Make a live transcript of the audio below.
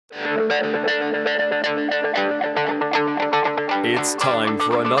It's time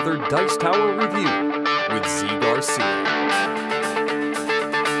for another Dice Tower review with Z. Garcia.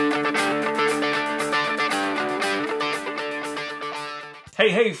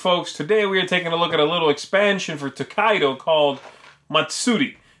 Hey folks, today we are taking a look at a little expansion for Tokaido called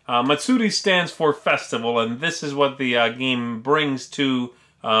Matsuri. Matsuri stands for festival, and this is what the game brings to,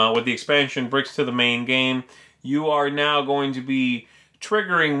 what the expansion brings to the main game. You are now going to be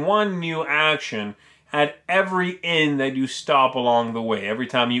triggering one new action at every inn that you stop along the way. Every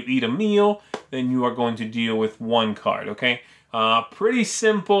time you eat a meal, then you are going to deal with one card, okay? Pretty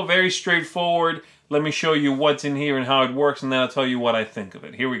simple, very straightforward. Let me show you what's in here and how it works, and then I'll tell you what I think of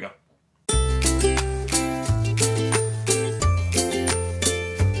it. Here we go.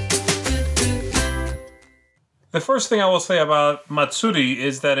 The first thing I will say about Matsuri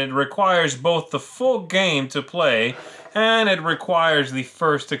is that it requires both the full game to play, and it requires the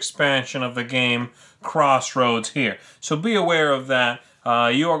first expansion of the game, Crossroads, here. So be aware of that.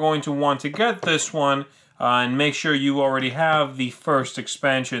 You are going to want to get this one and make sure you already have the first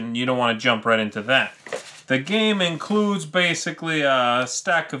expansion. You don't want to jump right into that. The game includes basically a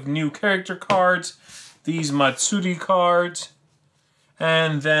stack of new character cards, these Matsuri cards,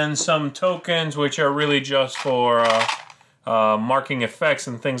 and then some tokens, which are really just for marking effects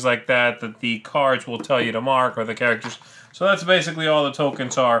and things like that the cards will tell you to mark, or the characters. So that's basically all the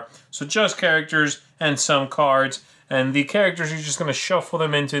tokens are. So just characters and some cards. And the characters, you're just going to shuffle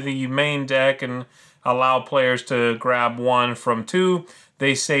them into the main deck and allow players to grab one from two.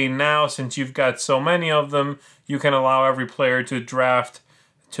 They say now, since you've got so many of them, you can allow every player to draft,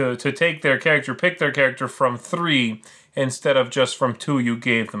 to take their character, pick their character from three, instead of just from two you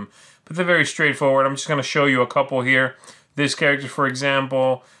gave them. But they're very straightforward. I'm just going to show you a couple here. This character, for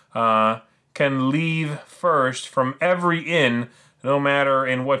example, can leave first from every inn, no matter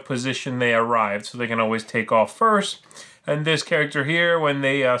in what position they arrived. So they can always take off first. And this character here, when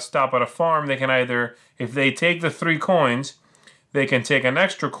they stop at a farm, they can either, if they take the 3 coins, they can take an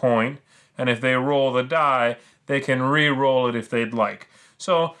extra coin. And if they roll the die, they can re-roll it if they'd like.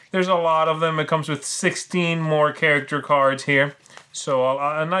 So there's a lot of them. It comes with 16 more character cards here. So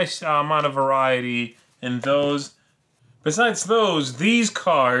a nice amount of variety in those. Besides those, these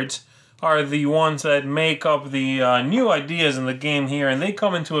cards are the ones that make up the new ideas in the game here. And they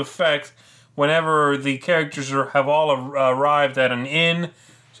come into effect whenever the characters have all arrived at an inn.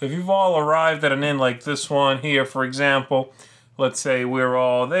 So if you've all arrived at an inn like this one here, for example, let's say we're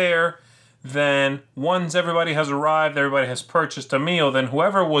all there. Then once everybody has arrived, everybody has purchased a meal, then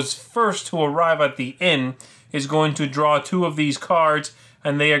whoever was first to arrive at the inn is going to draw 2 of these cards,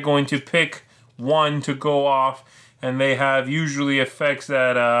 and they are going to pick one to go off, and they have usually effects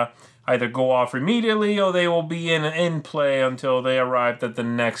that either go off immediately or they will be in play until they arrived at the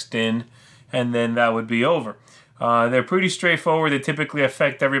next inn, and then that would be over. They're pretty straightforward. They typically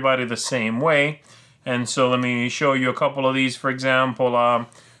affect everybody the same way, and so let me show you a couple of these. For example,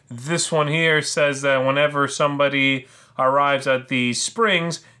 this one here says that whenever somebody arrives at the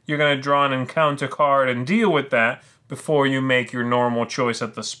springs, you're going to draw an encounter card and deal with that before you make your normal choice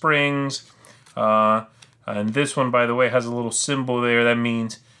at the springs. And this one, by the way, has a little symbol there. That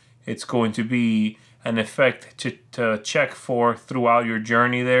means it's going to be an effect to check for throughout your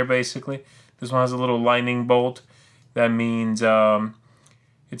journey there, basically. This one has a little lightning bolt. That means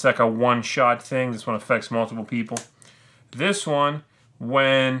it's like a one-shot thing. This one affects multiple people. This one,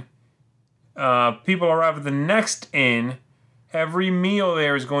 when people arrive at the next inn, every meal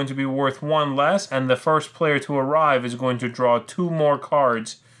there is going to be worth 1 less, and the first player to arrive is going to draw 2 more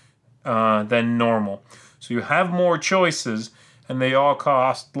cards than normal. So you have more choices, and they all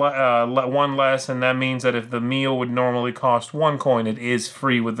cost 1 less, and that means that if the meal would normally cost 1 coin, it is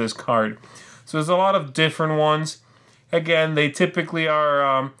free with this card. So there's a lot of different ones. Again, they typically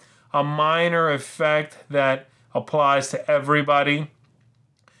are a minor effect that applies to everybody.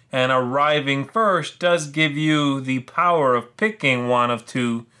 And arriving first does give you the power of picking one of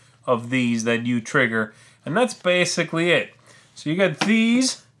 2 of these that you trigger. And that's basically it. So you get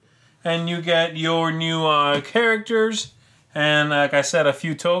these, and you get your new characters, and like I said, a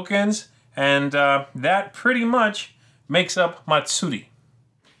few tokens. And that pretty much makes up Matsuri.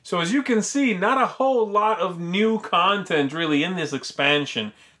 So as you can see, not a whole lot of new content really in this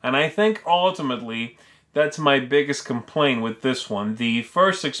expansion. And I think ultimately, that's my biggest complaint with this one. The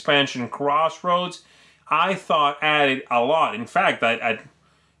first expansion, Crossroads, I thought added a lot. In fact, at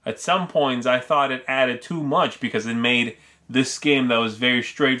some points, I thought it added too much because it made this game that was very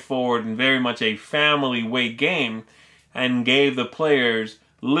straightforward and very much a family-weight game and gave the players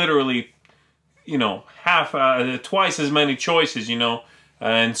literally, you know, twice as many choices, you know.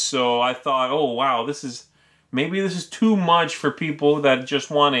 And so I thought, oh wow, maybe this is too much for people that just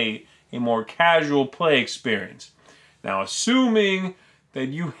want a more casual play experience. Now, assuming that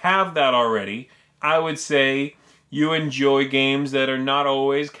you have that already, I would say you enjoy games that are not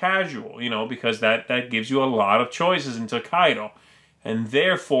always casual, you know, because that gives you a lot of choices in Tokaido. And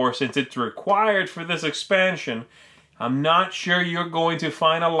therefore, since it's required for this expansion, I'm not sure you're going to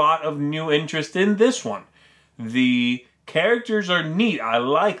find a lot of new interest in this one. The characters are neat. I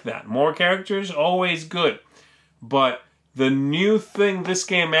like that. More characters, always good. But the new thing this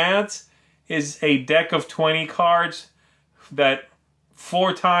game adds is a deck of 20 cards that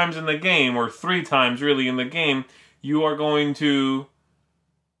 4 times in the game, or 3 times really in the game, you are going to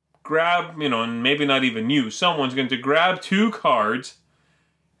grab, you know, and maybe not even you, someone's going to grab 2 cards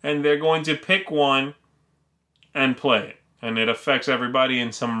and they're going to pick one and play it. And it affects everybody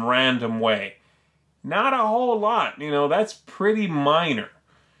in some random way. Not a whole lot, you know, that's pretty minor.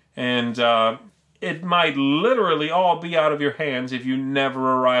 And it might literally all be out of your hands if you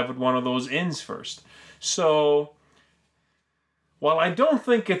never arrive at one of those inns first. So, while I don't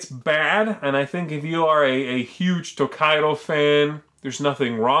think it's bad, and I think if you are a huge Tokaido fan, there's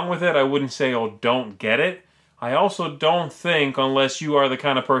nothing wrong with it. I wouldn't say, oh, don't get it. I also don't think, unless you are the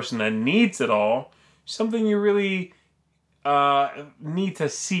kind of person that needs it all, something you really need to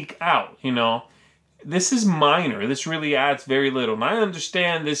seek out, you know. This is minor. This really adds very little. And I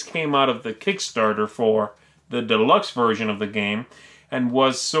understand this came out of the Kickstarter for the deluxe version of the game and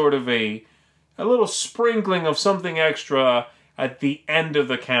was sort of a little sprinkling of something extra at the end of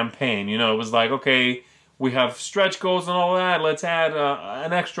the campaign. You know, it was like, okay, we have stretch goals and all that. Let's add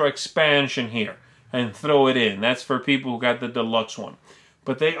an extra expansion here and throw it in. That's for people who got the deluxe one.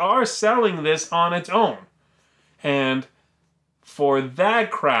 But they are selling this on its own. And for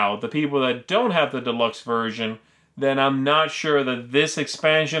that crowd, the people that don't have the deluxe version, then I'm not sure that this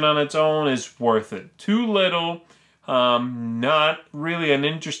expansion on its own is worth it. Too little, not really an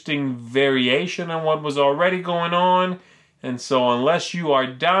interesting variation on what was already going on. And so unless you are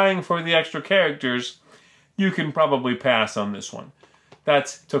dying for the extra characters, you can probably pass on this one.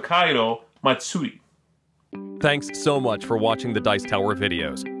 That's Tokaido Matsuri. Thanks so much for watching the Dice Tower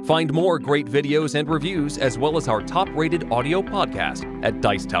videos. Find more great videos and reviews, as well as our top-rated audio podcast at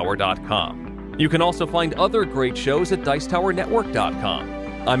Dicetower.com. You can also find other great shows at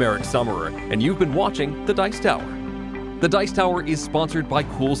Dicetowernetwork.com. I'm Eric Summerer, and you've been watching The Dice Tower. The Dice Tower is sponsored by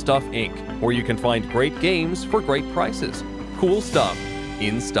Cool Stuff Inc., where you can find great games for great prices. Cool stuff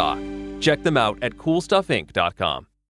in stock. Check them out at CoolStuffInc.com.